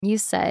You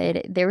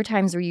said there were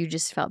times where you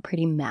just felt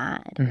pretty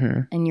mad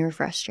and you were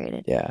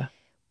frustrated. Yeah.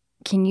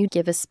 Can you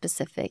give a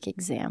specific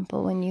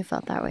example when you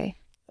felt that way?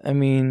 I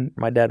mean,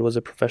 my dad was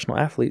a professional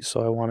athlete,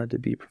 so I wanted to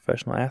be a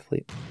professional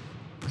athlete.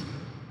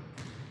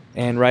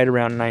 And right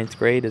around 9th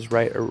grade is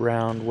right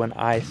around when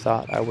I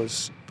thought I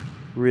was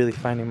really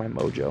finding my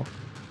mojo.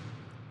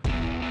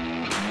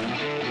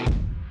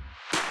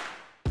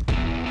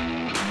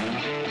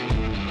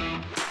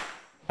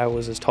 I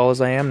was as tall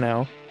as I am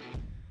now.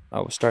 I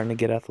was starting to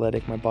get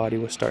athletic. My body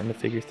was starting to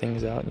figure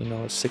things out. You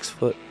know, a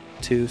 6'2",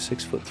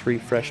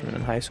 6'3" freshman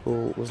in high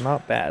school was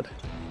not bad.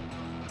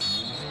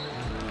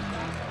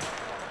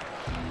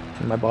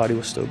 And my body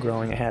was still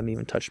growing. I hadn't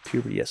even touched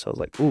puberty yet, so I was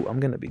like, ooh, I'm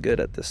going to be good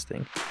at this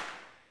thing.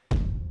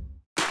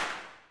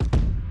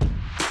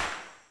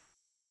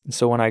 And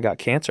so when I got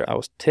cancer, I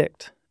was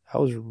ticked. I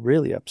was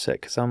really upset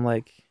because I'm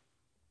like,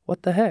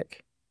 what the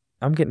heck?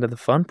 I'm getting to the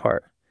fun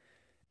part.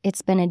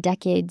 It's been a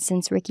decade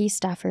since Ricky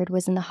Stafford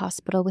was in the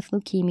hospital with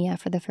leukemia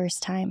for the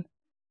first time.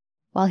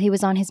 While he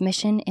was on his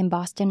mission in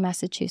Boston,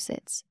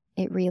 Massachusetts,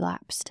 it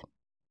relapsed.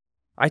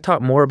 I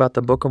taught more about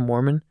the Book of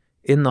Mormon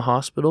in the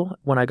hospital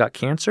when I got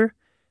cancer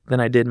than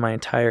I did my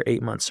entire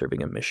 8 months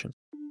serving a mission.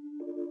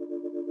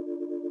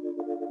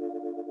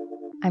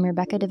 I'm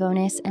Rebecca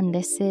Devonis, and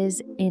this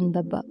is In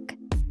the Book.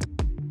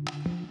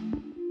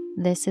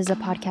 This is a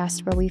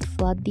podcast where we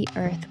flood the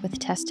earth with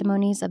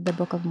testimonies of the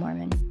Book of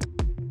Mormon.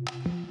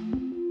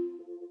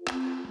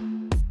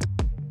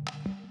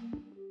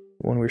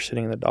 When we were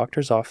sitting in the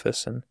doctor's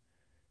office, and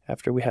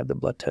after we had the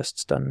blood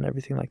tests done and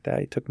everything like that,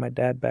 he took my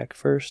dad back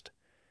first,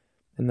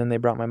 and then they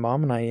brought my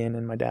mom and I in,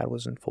 and my dad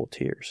was in full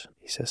tears.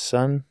 He says,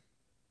 son,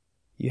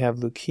 you have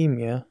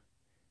leukemia,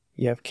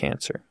 you have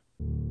cancer.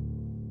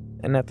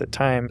 And at the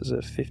time, as a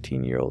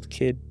 15-year-old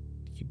kid,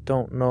 you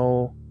don't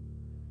know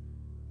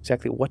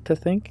exactly what to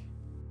think.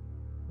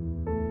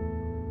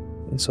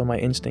 And so my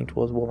instinct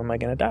was, well, am I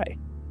going to die?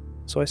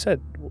 So I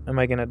said, am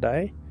I going to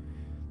die?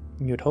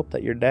 And you would hope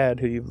that your dad,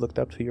 who you've looked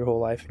up to your whole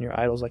life, and your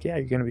idol's like, yeah,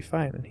 you're going to be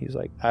fine. And he's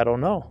like, I don't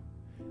know.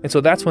 And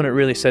so that's when it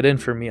really set in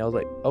for me. I was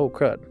like, oh,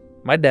 crud.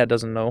 My dad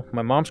doesn't know.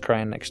 My mom's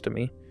crying next to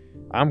me.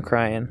 I'm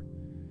crying.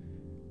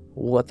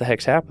 What the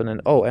heck's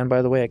happening? Oh, and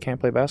by the way, I can't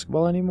play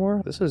basketball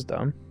anymore? This is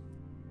dumb.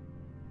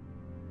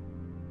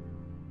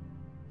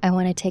 I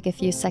want to take a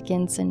few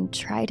seconds and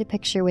try to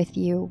picture with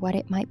you what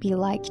it might be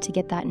like to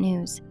get that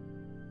news.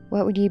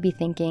 What would you be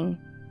thinking?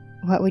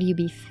 What would you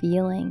be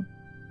feeling?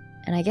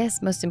 And I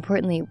guess most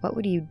importantly, what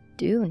would you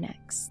do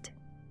next?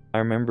 I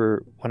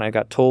remember when I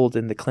got told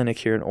in the clinic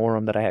here in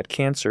Orem that I had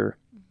cancer,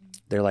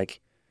 they're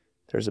like,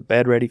 there's a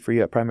bed ready for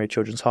you at Primary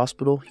Children's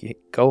Hospital. You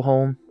go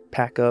home,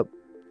 pack up,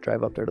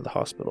 drive up there to the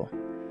hospital.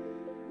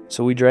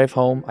 So we drive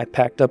home. I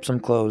packed up some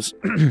clothes,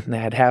 and I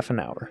had half an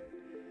hour.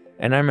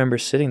 And I remember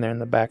sitting there in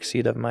the back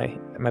seat of my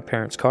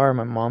parents' car.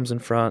 My mom's in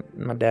front,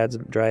 my dad's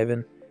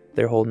driving.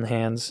 They're holding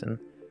hands, and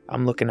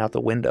I'm looking out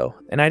the window.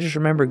 And I just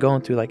remember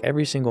going through like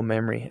every single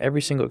memory,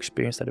 every single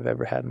experience that I've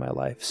ever had in my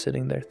life,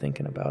 sitting there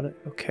thinking about it.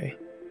 Okay,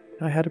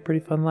 I had a pretty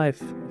fun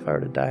life. If I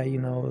were to die, you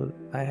know,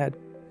 I had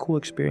cool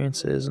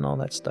experiences and all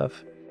that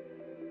stuff.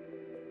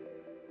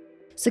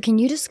 So can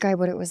you describe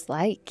what it was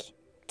like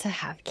to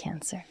have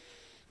cancer?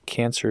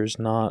 Cancer is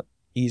not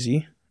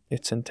easy.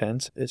 It's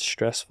intense. It's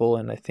stressful.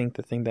 And I think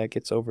the thing that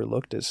gets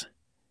overlooked is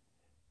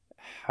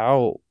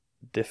how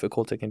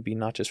difficult it can be,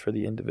 not just for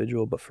the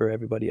individual, but for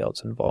everybody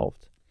else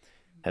involved.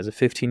 As a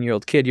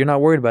 15-year-old kid, you're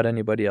not worried about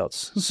anybody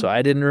else. So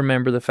I didn't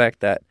remember the fact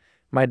that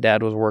my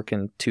dad was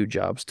working 2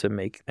 jobs to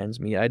make ends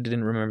meet. I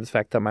didn't remember the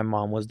fact that my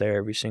mom was there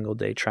every single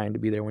day trying to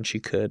be there when she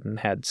could and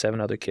had 7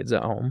 other kids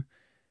at home.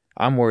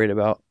 I'm worried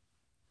about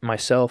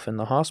myself in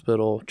the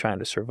hospital trying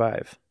to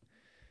survive.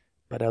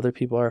 But other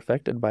people are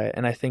affected by it.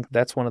 And I think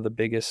that's one of the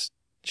biggest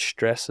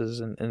stresses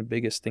and the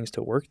biggest things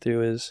to work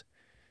through is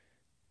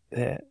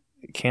that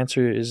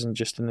cancer isn't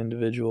just an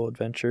individual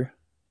adventure.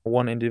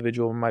 One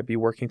individual might be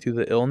working through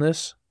the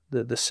illness,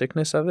 the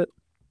sickness of it,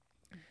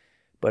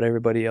 but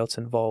everybody else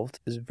involved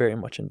is very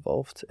much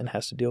involved and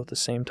has to deal with the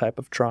same type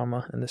of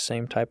trauma and the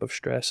same type of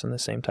stress and the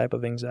same type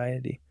of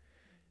anxiety.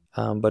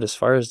 But as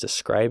far as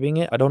describing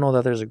it, I don't know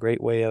that there's a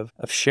great way of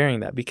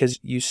sharing that because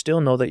you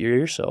still know that you're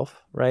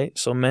yourself, right?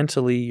 So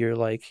mentally you're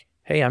like,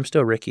 hey, I'm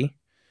still Ricky,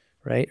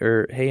 right?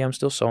 Or hey, I'm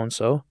still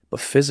so-and-so. But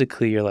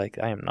physically you're like,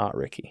 I am not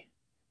Ricky,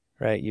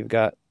 right? You've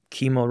got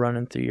chemo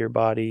running through your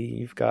body.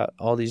 You've got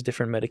all these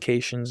different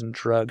medications and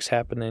drugs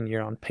happening.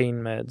 You're on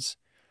pain meds.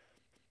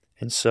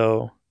 And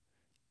so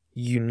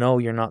you know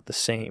you're not the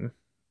same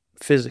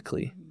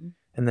physically. Mm-hmm.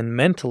 And then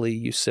mentally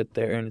you sit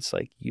there and it's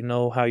like, you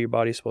know how your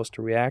body's supposed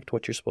to react,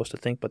 what you're supposed to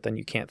think, but then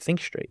you can't think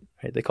straight,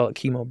 right? They call it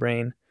chemo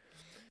brain.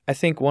 I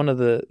think one of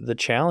the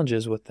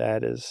challenges with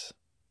that is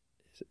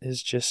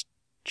just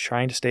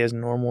trying to stay as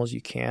normal as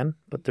you can.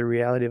 But the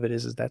reality of it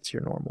is that's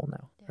your normal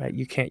now, right?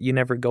 You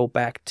never go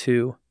back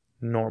to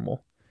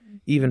normal,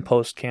 even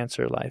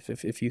post-cancer life,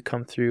 if you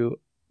come through.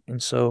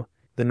 And so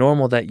the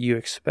normal that you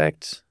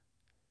expect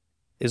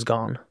is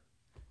gone.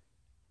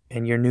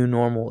 And your new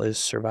normal is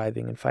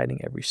surviving and fighting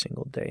every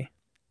single day.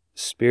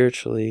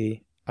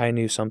 Spiritually, I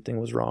knew something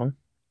was wrong.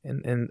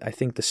 And I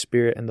think the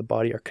spirit and the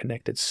body are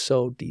connected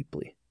so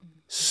deeply.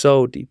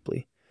 So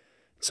deeply.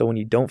 So when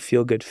you don't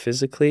feel good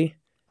physically,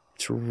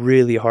 it's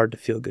really hard to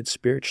feel good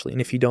spiritually.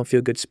 And if you don't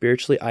feel good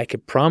spiritually, I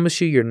can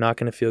promise you you're not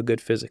going to feel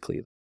good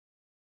physically.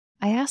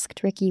 I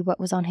asked Ricky what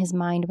was on his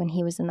mind when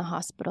he was in the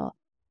hospital.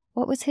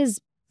 What was his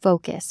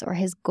focus or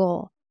his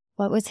goal?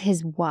 What was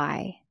his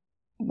why?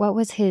 What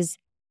was his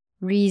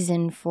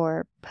reason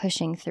for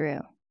pushing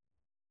through?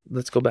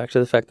 Let's go back to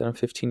the fact that I'm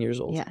 15 years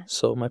old. Yeah.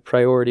 So my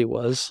priority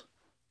was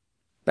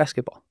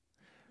basketball,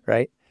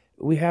 right?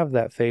 We have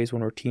that phase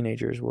when we're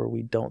teenagers where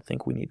we don't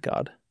think we need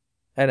God.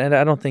 And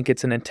I don't think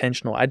it's an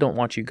intentional, I don't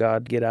want you,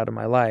 God, get out of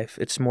my life.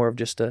 It's more of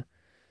just a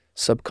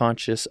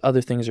subconscious,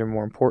 other things are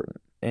more important.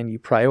 And you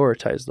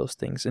prioritize those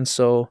things. And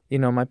so,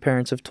 my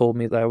parents have told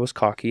me that I was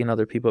cocky, and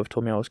other people have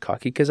told me I was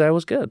cocky because I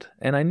was good.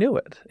 And I knew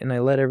it. And I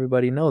let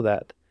everybody know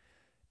that.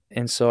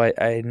 And so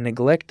I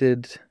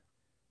neglected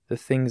the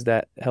things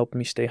that helped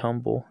me stay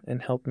humble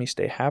and helped me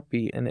stay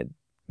happy. And it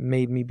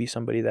made me be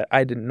somebody that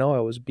I didn't know I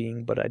was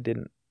being, but I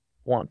didn't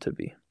want to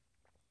be.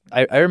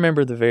 I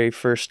remember the very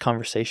first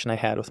conversation I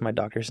had with my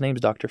doctor. His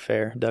name's Dr.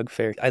 Fair, Doug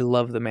Fair. I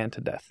love the man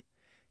to death.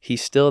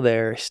 He's still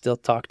there. I still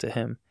talk to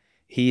him.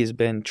 He has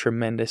been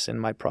tremendous in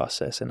my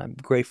process, and I'm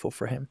grateful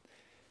for him.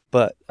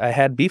 But I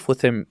had beef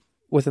with him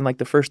within like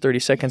the first 30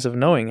 seconds of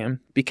knowing him,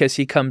 because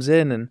he comes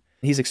in and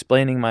he's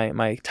explaining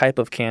my type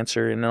of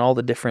cancer and all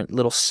the different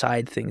little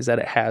side things that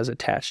it has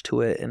attached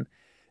to it. And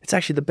it's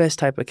actually the best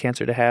type of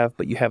cancer to have,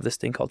 but you have this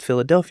thing called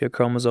Philadelphia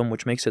chromosome,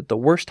 which makes it the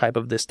worst type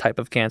of this type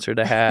of cancer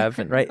to have.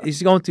 And right,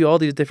 he's going through all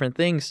these different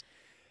things.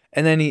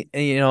 And then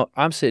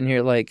I'm sitting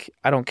here like,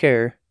 I don't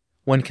care.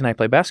 When can I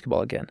play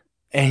basketball again?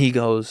 And he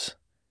goes,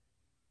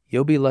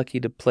 you'll be lucky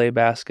to play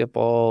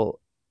basketball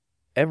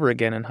ever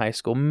again in high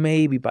school,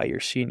 maybe by your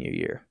senior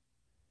year.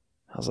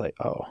 I was like,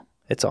 oh,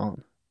 it's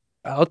on.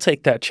 I'll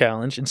take that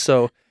challenge. And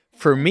so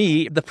for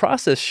me, the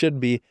process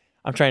should be,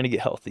 I'm trying to get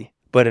healthy.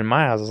 But in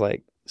my eyes, I was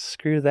like,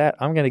 screw that.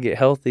 I'm going to get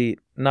healthy,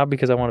 not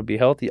because I want to be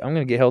healthy. I'm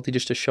going to get healthy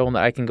just to show them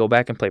that I can go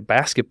back and play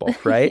basketball,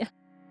 right? Yeah.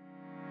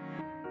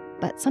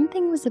 But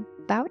something was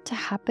about to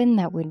happen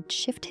that would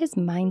shift his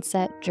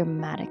mindset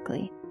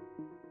dramatically.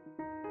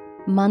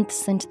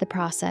 Months into the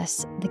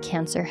process, the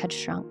cancer had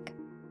shrunk.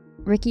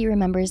 Ricky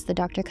remembers the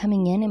doctor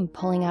coming in and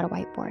pulling out a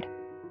whiteboard.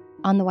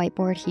 On the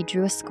whiteboard, he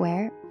drew a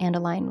square and a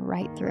line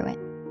right through it.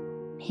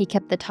 He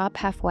kept the top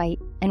half white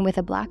and with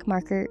a black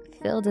marker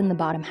filled in the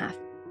bottom half.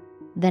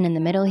 Then in the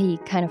middle, he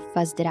kind of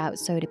fuzzed it out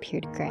so it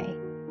appeared gray.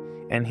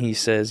 And he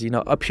says,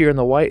 up here in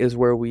the white is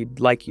where we'd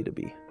like you to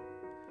be.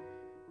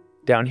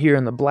 Down here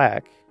in the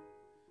black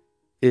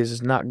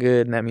is not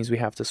good, and that means we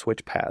have to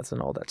switch paths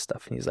and all that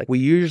stuff. And he's like, we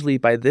usually,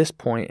 by this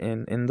point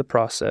in the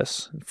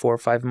process, 4 or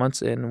 5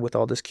 months in with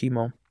all this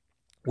chemo,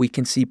 we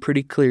can see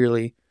pretty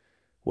clearly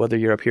whether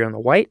you're up here in the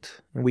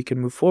white and we can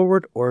move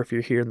forward, or if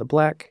you're here in the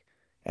black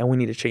and we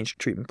need to change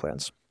treatment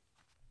plans.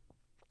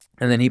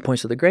 And then he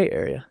points to the gray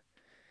area.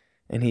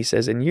 And he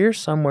says, and you're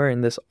somewhere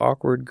in this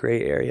awkward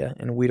gray area,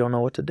 and we don't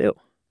know what to do.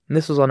 And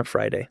this was on a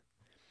Friday.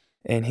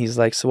 And he's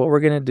like, so what we're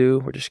going to do,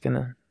 we're just going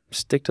to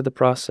stick to the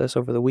process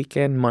over the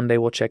weekend. Monday,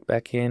 we'll check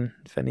back in.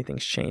 If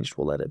anything's changed,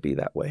 we'll let it be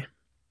that way.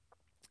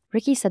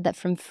 Ricky said that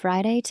from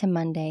Friday to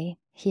Monday,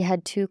 he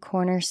had 2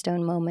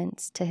 cornerstone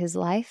moments to his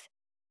life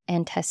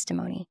and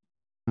testimony.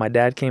 My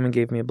dad came and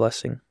gave me a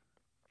blessing,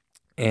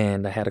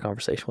 and I had a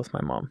conversation with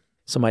my mom.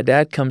 So my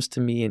dad comes to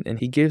me, and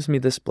he gives me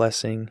this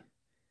blessing.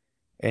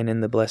 And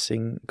in the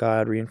blessing,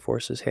 God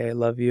reinforces, hey, I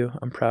love you.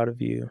 I'm proud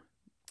of you.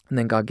 And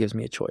then God gives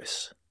me a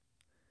choice.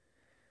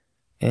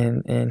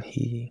 And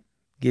he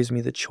gives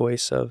me the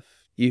choice of,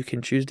 you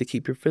can choose to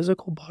keep your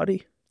physical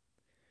body,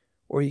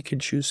 or you can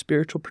choose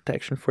spiritual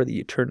protection for the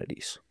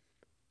eternities.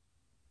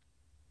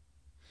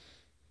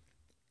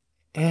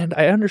 And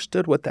I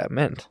understood what that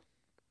meant.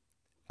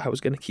 I was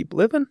going to keep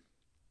living,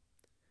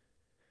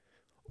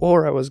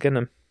 or I was going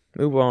to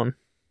move on,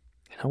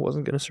 and I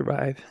wasn't going to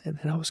survive, and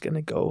then I was going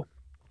to go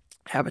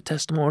have a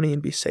testimony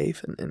and be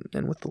safe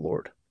and with the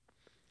Lord.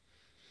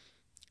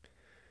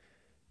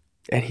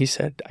 And he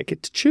said, I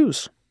get to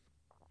choose.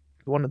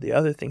 One of the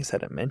other things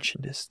that I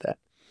mentioned is that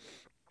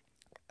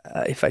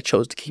if I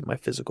chose to keep my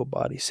physical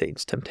body,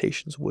 Satan's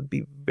temptations would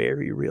be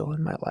very real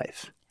in my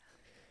life.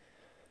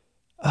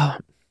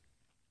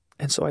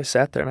 And so I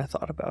sat there and I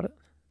thought about it.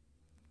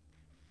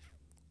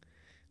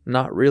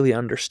 Not really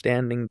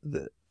understanding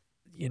the,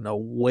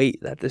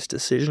 weight that this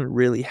decision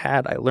really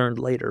had. I learned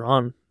later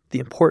on the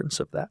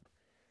importance of that.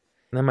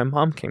 And then my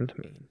mom came to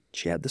me.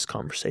 She had this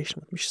conversation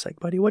with me. She's like,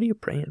 buddy, what are you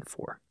praying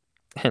for?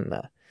 And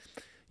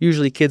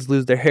usually kids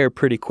lose their hair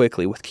pretty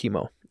quickly with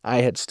chemo.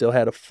 I had still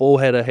had a full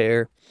head of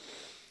hair.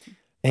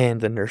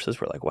 And the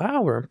nurses were like,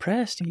 wow, we're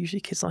impressed. Usually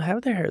kids don't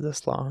have their hair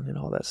this long and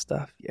all that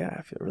stuff. Yeah,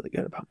 I feel really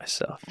good about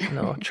myself.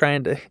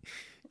 Trying to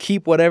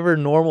keep whatever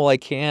normal I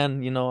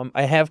can.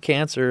 I have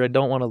cancer. I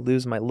don't want to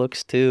lose my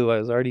looks too. I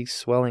was already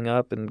swelling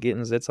up and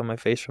getting zits on my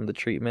face from the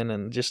treatment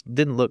and just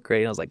didn't look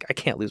great. And I was like, I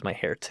can't lose my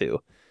hair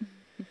too.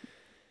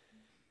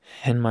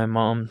 And my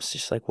mom's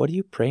just like, what are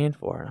you praying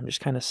for? And I'm just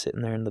kind of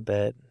sitting there in the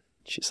bed.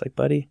 She's like,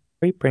 buddy,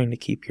 are you praying to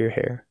keep your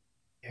hair?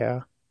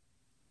 Yeah.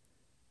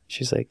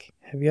 She's like,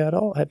 have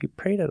you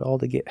prayed at all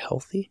to get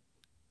healthy?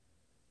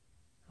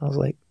 I was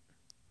like,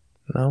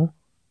 no.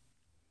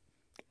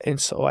 And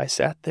so I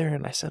sat there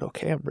and I said,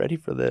 okay, I'm ready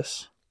for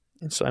this.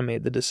 And so I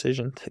made the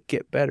decision to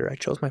get better. I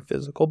chose my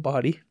physical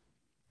body.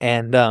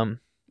 And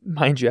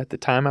mind you, at the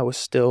time I was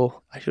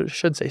still, I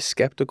should say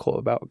skeptical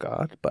about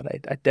God, but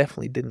I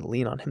definitely didn't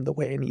lean on him the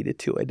way I needed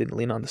to. I didn't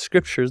lean on the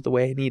scriptures the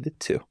way I needed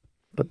to.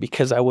 But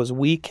because I was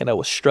weak and I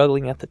was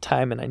struggling at the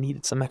time and I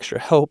needed some extra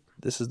help,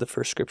 this is the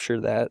first scripture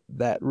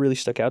that really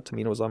stuck out to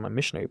me, and it was on my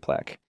missionary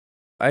plaque.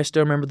 I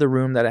still remember the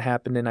room that it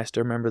happened in. I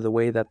still remember the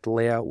way that the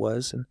layout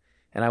was.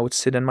 And I would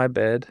sit in my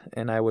bed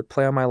and I would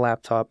play on my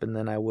laptop, and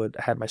then I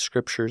had my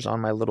scriptures on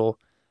my little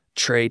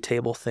tray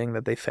table thing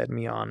that they fed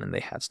me on, and they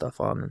had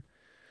stuff on. And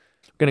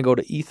I'm going to go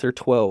to Ether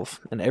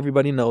 12, and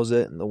everybody knows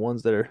it, and the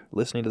ones that are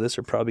listening to this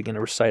are probably going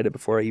to recite it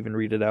before I even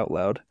read it out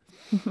loud.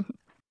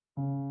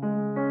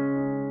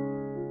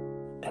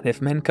 And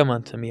if men come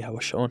unto me, I will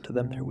show unto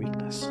them their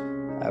weakness.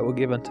 I will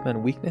give unto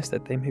men weakness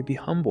that they may be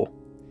humble.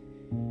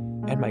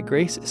 And my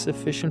grace is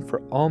sufficient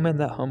for all men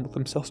that humble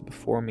themselves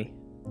before me.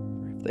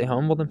 If they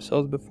humble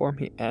themselves before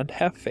me and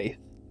have faith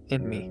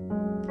in me,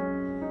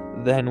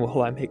 then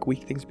will I make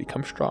weak things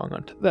become strong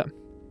unto them.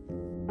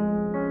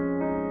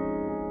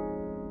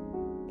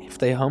 If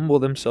they humble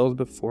themselves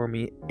before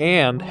me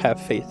and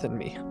have faith in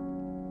me.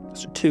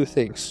 Those are two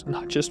things,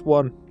 not just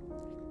one.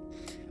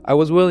 I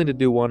was willing to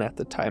do one at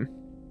the time,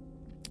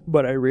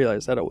 but I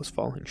realized that I was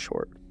falling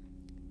short.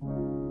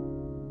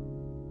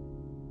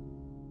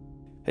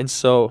 And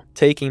so,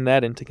 taking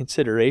that into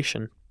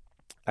consideration,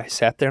 I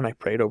sat there and I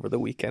prayed over the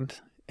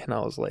weekend. And I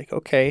was like,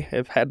 okay,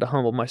 I've had to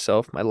humble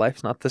myself. My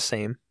life's not the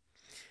same.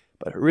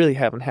 But I really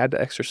haven't had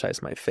to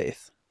exercise my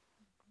faith.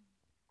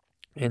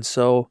 And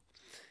so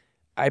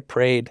I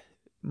prayed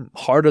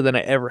harder than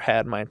I ever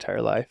had my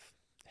entire life.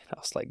 And I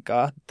was like,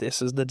 God,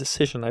 this is the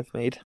decision I've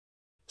made.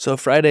 So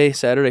Friday,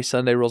 Saturday,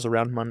 Sunday rolls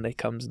around, Monday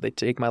comes. They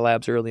take my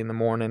labs early in the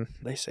morning.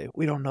 They say,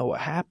 we don't know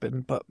what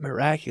happened, but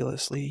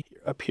miraculously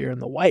you're up here in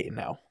the white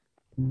now.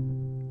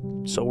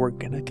 So we're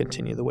going to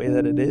continue the way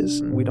that it is,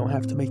 and we don't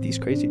have to make these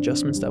crazy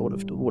adjustments that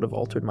would have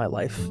altered my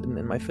life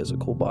and my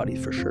physical body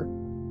for sure.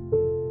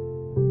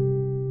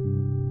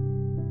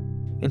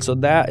 And so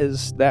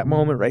that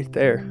moment right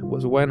there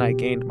was when I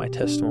gained my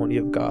testimony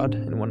of God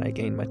and when I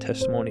gained my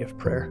testimony of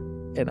prayer.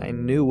 And I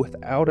knew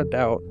without a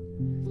doubt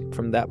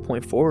from that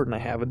point forward, and I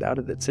haven't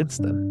doubted it since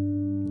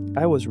then,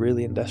 I was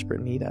really in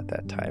desperate need at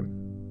that time.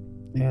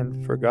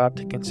 And for God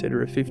to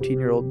consider a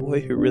 15-year-old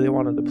boy who really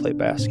wanted to play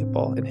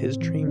basketball in his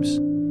dreams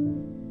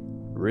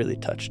really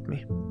touched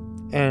me.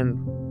 And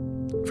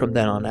from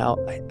then on out,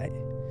 I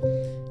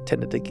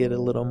tended to get a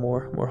little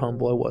more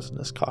humble. I wasn't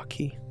as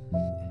cocky.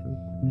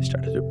 And I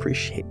started to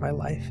appreciate my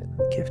life and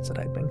the gifts that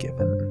I'd been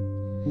given.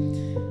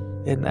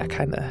 And that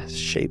kind of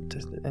shaped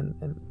and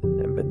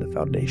been the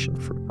foundation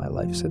for my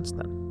life since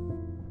then.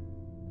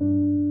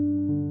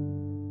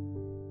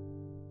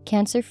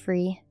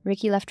 Cancer-free,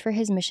 Ricky left for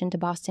his mission to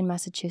Boston,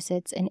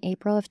 Massachusetts in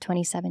April of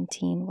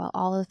 2017 while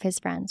all of his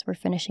friends were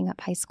finishing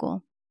up high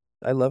school.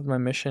 I loved my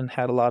mission,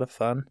 had a lot of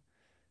fun.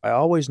 I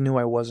always knew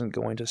I wasn't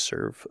going to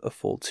serve a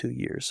full 2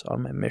 years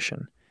on my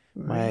mission.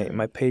 Really?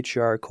 My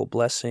patriarchal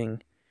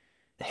blessing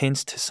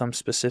hints to some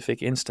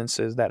specific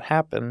instances that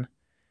happen.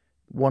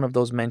 One of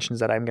those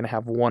mentions that I'm going to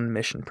have one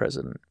mission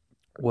president.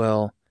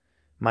 Well,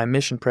 my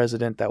mission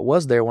president that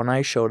was there when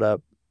I showed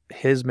up,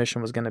 his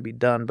mission was going to be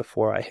done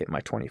before I hit my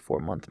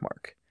 24-month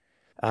mark.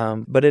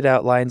 But it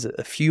outlines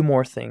a few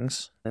more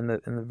things. And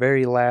the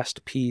very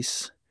last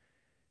piece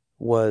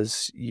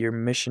was your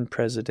mission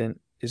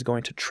president is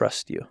going to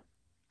trust you.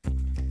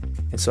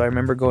 And so I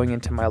remember going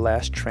into my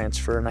last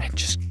transfer, and I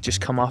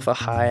just come off a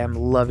high. I'm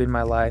loving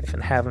my life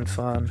and having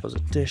fun. I was a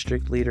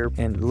district leader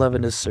and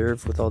loving to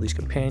serve with all these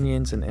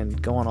companions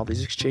and go on all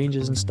these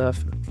exchanges and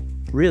stuff.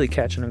 Really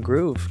catching a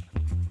groove.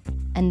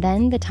 And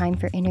then the time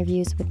for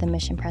interviews with the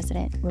mission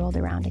president rolled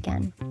around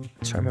again.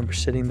 So I remember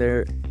sitting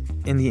there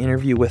in the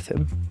interview with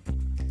him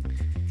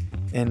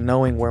and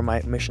knowing where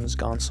my mission's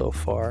gone so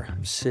far.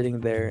 I'm sitting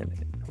there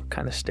and we're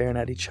kind of staring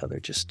at each other,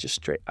 just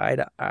straight eye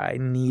to eye,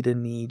 knee to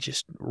knee,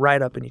 just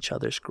right up in each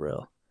other's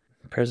grill.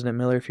 President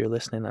Miller, if you're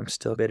listening, I'm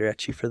still bitter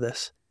at you for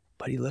this.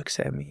 But he looks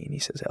at me and he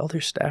says,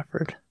 Elder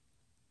Stafford.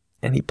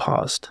 And he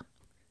paused.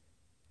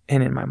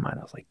 And in my mind,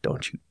 I was like,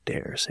 don't you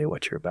dare say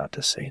what you're about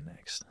to say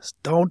next. I said,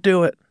 don't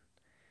do it.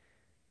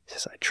 He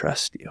says, I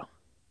trust you.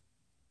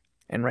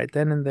 And right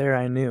then and there,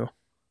 I knew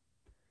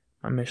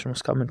my mission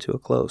was coming to a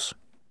close.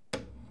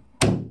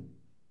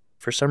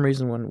 For some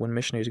reason, when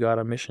missionaries go out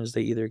on missions,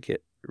 they either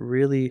get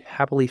really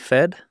happily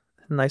fed,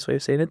 a nice way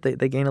of saying it,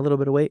 they gain a little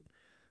bit of weight,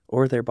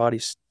 or their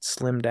bodies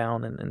slim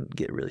down and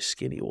get really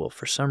skinny. Well,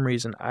 for some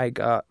reason, I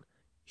got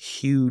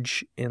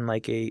huge in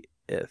like a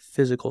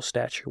physical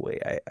stature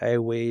way. I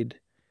weighed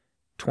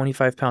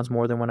 25 pounds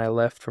more than when I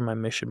left for my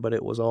mission, but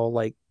it was all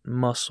like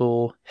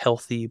muscle,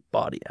 healthy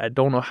body. I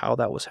don't know how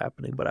that was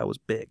happening, but I was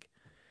big.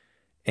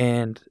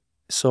 And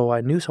so I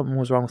knew something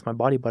was wrong with my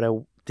body, but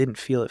didn't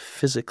feel it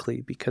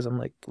physically because I'm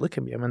like, look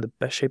at me, I'm in the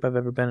best shape I've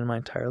ever been in my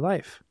entire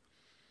life.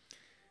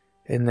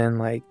 And then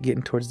like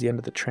getting towards the end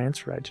of the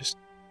transfer,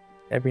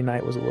 every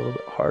night was a little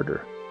bit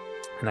harder.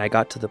 And I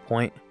got to the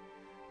point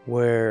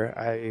where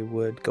I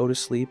would go to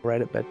sleep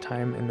right at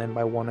bedtime, and then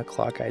by 1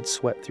 o'clock I'd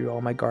sweat through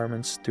all my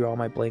garments, through all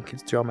my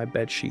blankets, through all my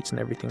bed sheets and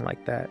everything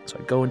like that. So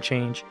I'd go and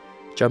change,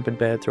 jump in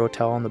bed, throw a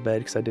towel on the bed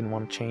because I didn't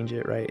want to change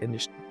it, right? And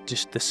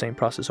just the same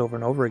process over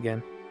and over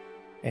again.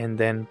 And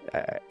then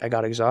I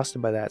got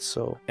exhausted by that.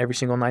 So every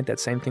single night that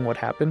same thing would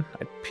happen.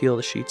 I'd peel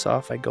the sheets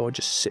off. I'd go and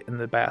just sit in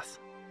the bath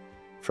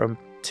from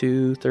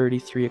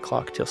 2:30, 3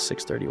 o'clock till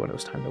 6:30 when it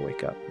was time to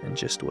wake up, and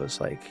just was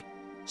like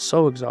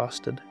so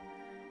exhausted.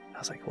 I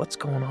was like, what's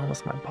going on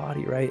with my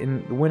body, right?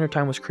 And the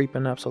wintertime was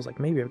creeping up, so I was like,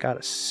 maybe I've got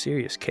a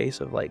serious case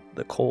of like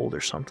the cold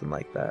or something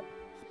like that.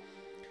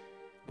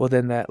 Well,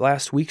 then that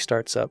last week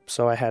starts up,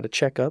 so I had a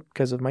checkup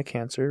because of my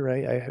cancer,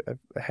 right?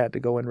 I had to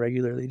go in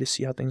regularly to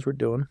see how things were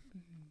doing.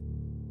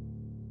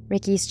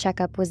 Ricky's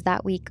checkup was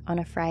that week on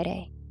a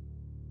Friday.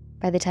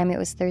 By the time it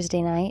was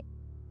Thursday night,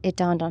 it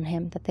dawned on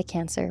him that the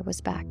cancer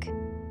was back.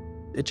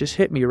 It just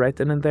hit me right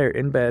then and there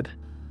in bed.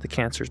 The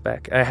cancer's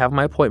back. I have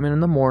my appointment in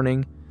the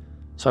morning,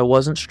 so I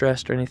wasn't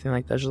stressed or anything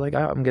like that. I was just like,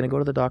 I'm going to go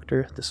to the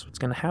doctor. This is what's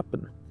going to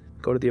happen.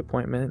 Go to the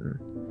appointment,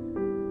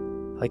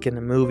 and like in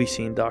a movie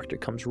scene, doctor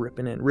comes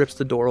ripping in, rips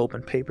the door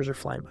open, papers are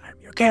flying by him.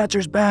 Your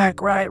cancer's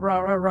back, right,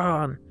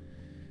 rah. And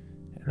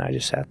I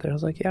just sat there. I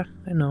was like, yeah,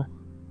 I know.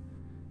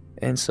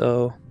 And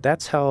so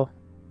that's how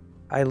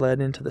I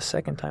led into the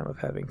second time of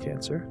having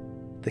cancer.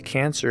 The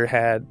cancer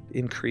had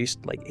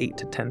increased like 8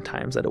 to 10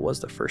 times that it was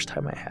the first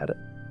time I had it.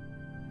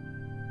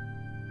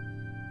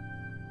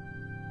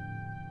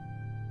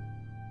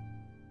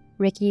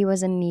 Ricky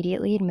was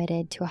immediately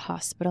admitted to a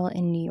hospital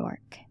in New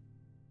York.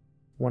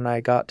 When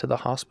I got to the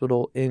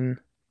hospital in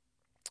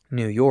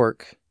New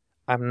York,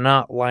 I'm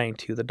not lying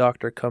to you, the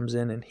doctor comes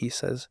in and he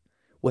says,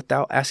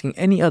 without asking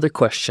any other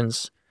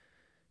questions,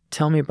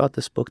 tell me about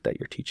this book that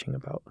you're teaching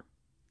about.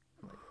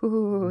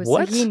 Ooh,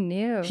 what? So he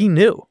knew. He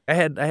knew.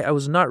 I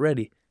was not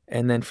ready.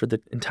 And then for the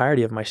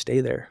entirety of my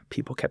stay there,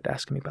 people kept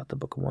asking me about the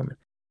Book of Mormon.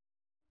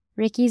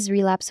 Ricky's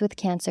relapse with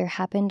cancer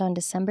happened on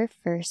December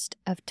 1st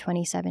of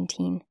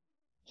 2017.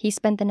 He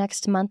spent the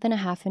next month and a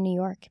half in New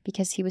York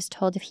because he was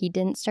told if he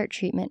didn't start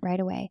treatment right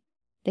away,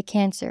 the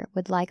cancer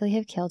would likely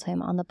have killed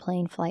him on the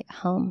plane flight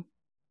home.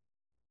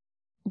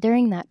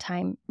 During that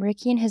time,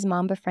 Ricky and his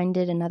mom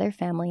befriended another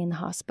family in the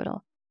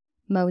hospital,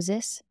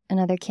 Moses,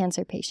 another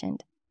cancer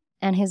patient,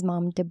 and his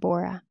mom,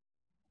 Deborah.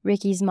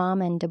 Ricky's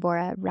mom and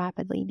Deborah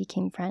rapidly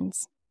became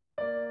friends.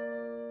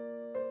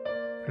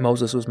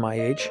 Moses was my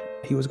age.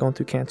 He was going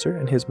through cancer,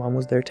 and his mom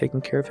was there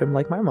taking care of him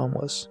like my mom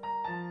was.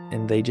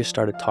 And they just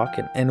started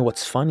talking. And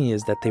what's funny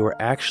is that they were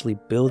actually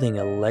building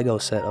a Lego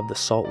set of the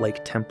Salt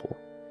Lake Temple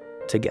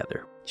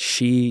together.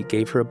 She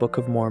gave her a Book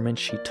of Mormon.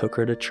 She took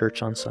her to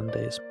church on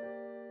Sundays.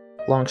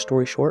 Long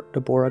story short,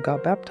 Deborah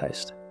got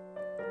baptized.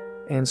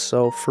 And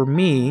so for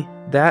me,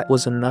 that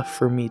was enough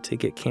for me to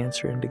get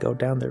cancer and to go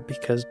down there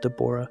because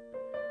Deborah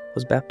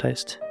was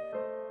baptized.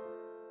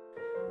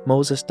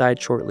 Moses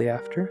died shortly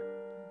after,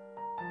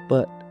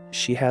 but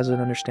she has an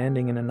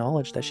understanding and a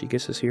knowledge that she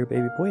gets to see her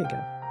baby boy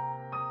again.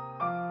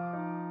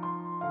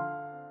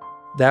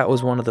 That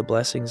was one of the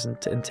blessings and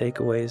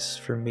takeaways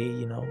for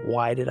me,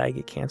 why did I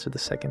get cancer the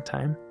second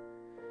time?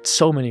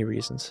 So many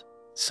reasons,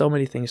 so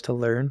many things to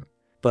learn,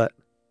 but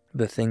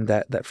the thing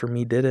that for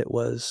me did it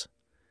was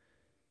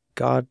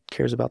God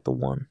cares about the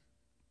one.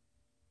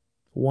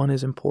 One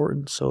is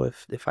important, so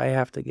if I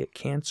have to get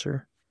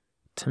cancer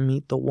to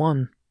meet the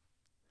one,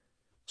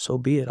 so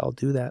be it, I'll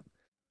do that.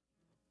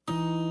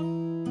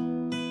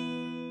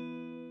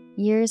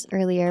 Years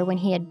earlier, when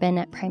he had been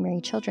at Primary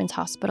Children's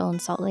Hospital in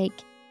Salt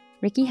Lake,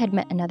 Ricky had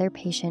met another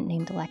patient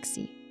named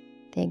Lexi.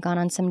 They had gone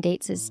on some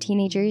dates as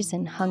teenagers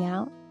and hung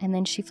out, and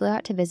then she flew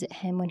out to visit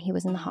him when he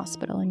was in the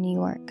hospital in New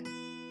York.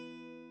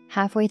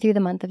 Halfway through the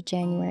month of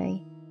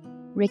January,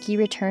 Ricky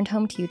returned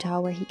home to Utah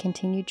where he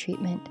continued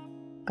treatment,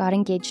 got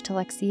engaged to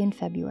Lexi in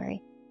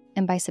February,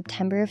 and by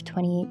September of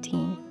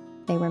 2018,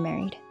 they were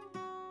married.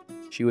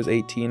 She was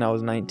 18, I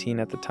was 19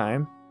 at the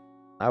time.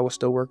 I was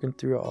still working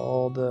through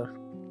all the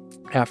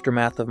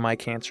aftermath of my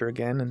cancer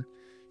again, and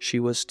she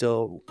was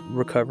still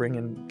recovering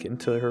and getting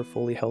to her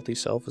fully healthy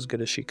self as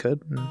good as she could.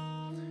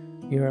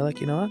 And you were like,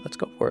 you know what, let's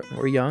go for it.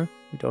 We're young.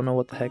 We don't know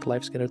what the heck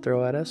life's going to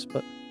throw at us,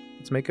 but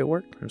let's make it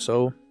work. And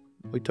so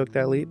we took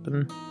that leap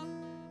and,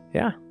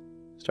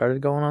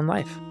 started going on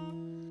life.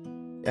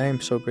 I am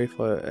so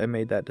grateful I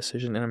made that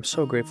decision, and I'm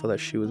so grateful that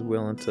she was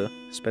willing to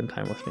spend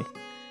time with me.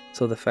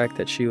 So the fact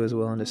that she was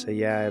willing to say,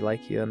 yeah, I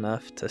like you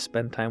enough to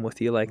spend time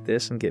with you like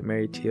this and get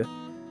married to you,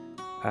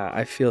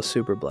 I feel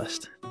super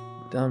blessed.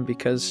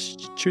 Because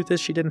truth is,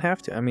 she didn't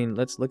have to. I mean,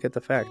 let's look at the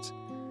facts.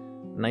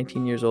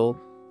 19 years old,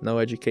 no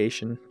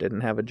education,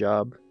 didn't have a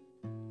job,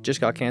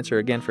 just got cancer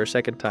again for a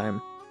second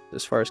time.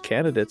 As far as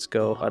candidates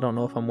go, I don't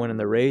know if I'm winning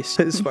the race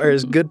as far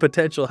as good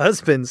potential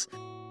husbands.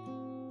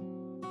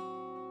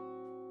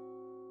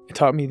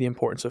 taught me the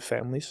importance of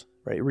families,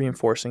 right?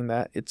 Reinforcing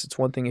that. It's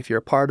one thing if you're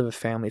a part of a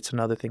family. It's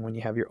another thing when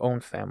you have your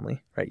own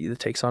family, right? It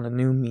takes on a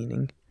new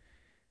meaning.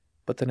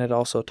 But then it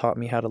also taught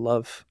me how to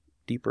love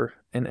deeper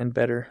and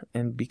better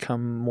and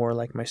become more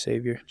like my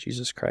Savior,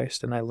 Jesus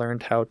Christ. And I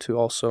learned how to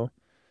also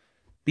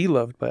be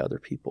loved by other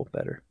people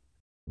better.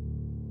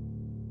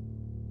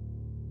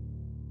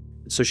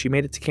 So she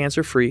made it to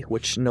cancer-free,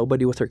 which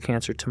nobody with her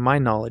cancer, to my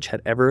knowledge,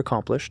 had ever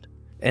accomplished.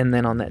 And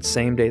then on that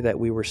same day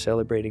that we were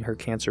celebrating her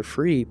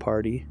cancer-free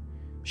party,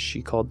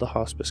 she called the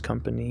hospice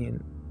company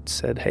and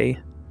said, "Hey,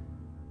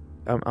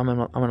 I'm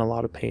in a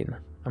lot of pain.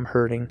 I'm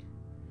hurting.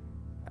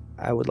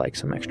 I would like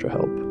some extra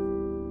help."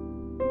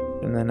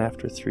 And then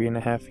after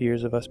 3.5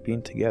 years of us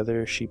being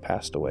together, she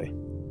passed away.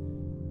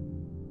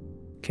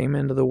 Came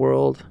into the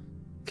world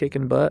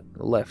kicking butt,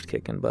 left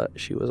kicking butt.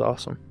 She was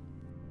awesome.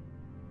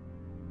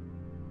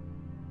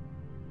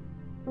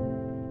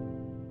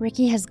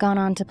 Ricky has gone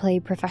on to play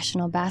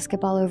professional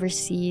basketball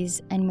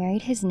overseas and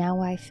married his now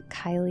wife,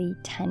 Kylie,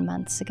 10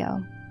 months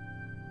ago.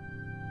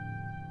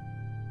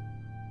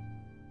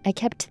 I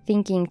kept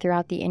thinking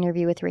throughout the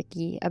interview with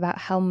Ricky about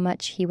how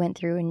much he went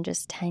through in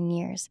just 10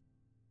 years.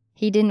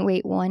 He didn't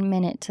wait 1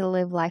 minute to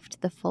live life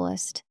to the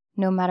fullest,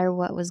 no matter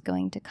what was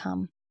going to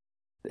come.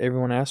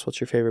 Everyone asks,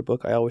 what's your favorite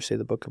book? I always say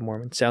the Book of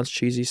Mormon. Sounds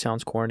cheesy,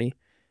 sounds corny.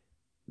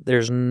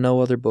 There's no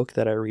other book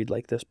that I read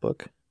like this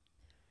book.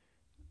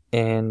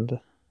 And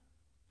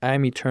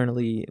I'm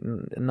eternally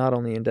not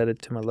only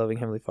indebted to my loving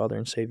Heavenly Father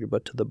and Savior,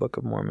 but to the Book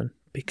of Mormon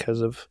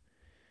because of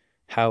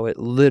how it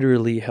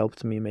literally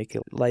helped me make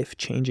a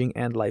life-changing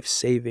and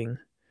life-saving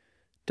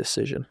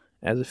decision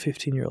as a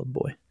 15-year-old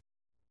boy.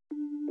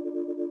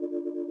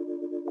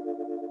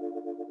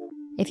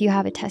 If you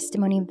have a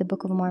testimony of the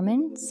Book of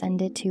Mormon,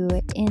 send it to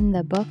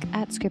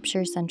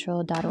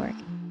inthebook@scripturecentral.org.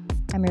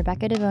 I'm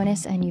Rebecca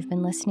Devonis, and you've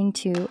been listening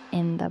to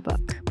In the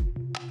Book.